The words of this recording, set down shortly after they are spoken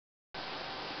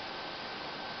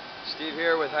Steve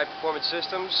here with High Performance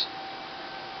Systems.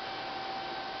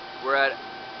 We're at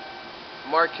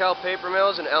Marcal Paper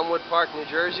Mills in Elmwood Park, New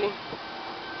Jersey,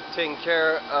 taking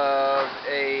care of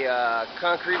a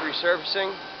concrete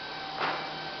resurfacing.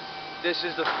 This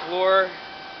is the floor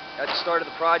at the start of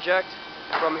the project.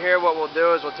 From here, what we'll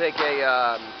do is we'll take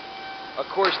a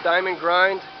coarse diamond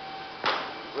grind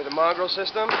with a mongrel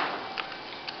system.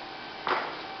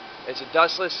 It's a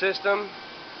dustless system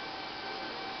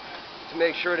to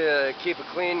make sure to keep a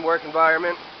clean work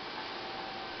environment.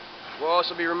 We'll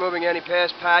also be removing any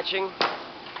past patching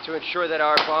to ensure that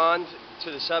our bond to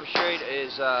the substrate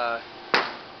is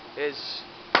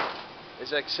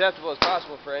as acceptable as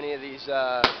possible for any of these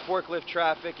forklift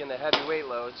traffic and the heavy weight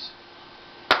loads.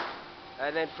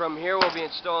 And then from here we'll be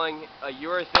installing a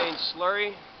urethane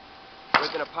slurry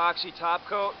with an epoxy top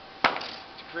coat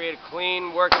to create a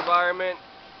clean work environment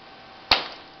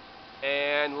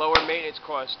and lower maintenance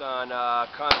costs on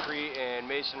concrete and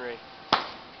masonry.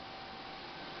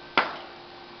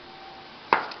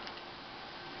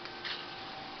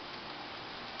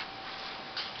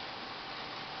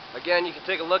 Again, you can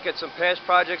take a look at some past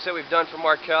projects that we've done for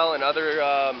Marcal and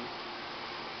other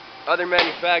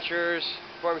manufacturers,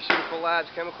 pharmaceutical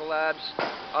labs, chemical labs,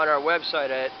 on our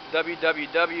website at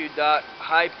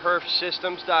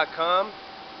www.highperfsystems.com.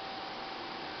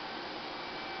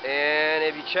 And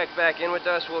if you check back in with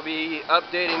us, we'll be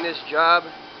updating this job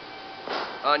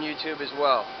on YouTube as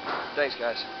well. Thanks,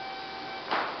 guys.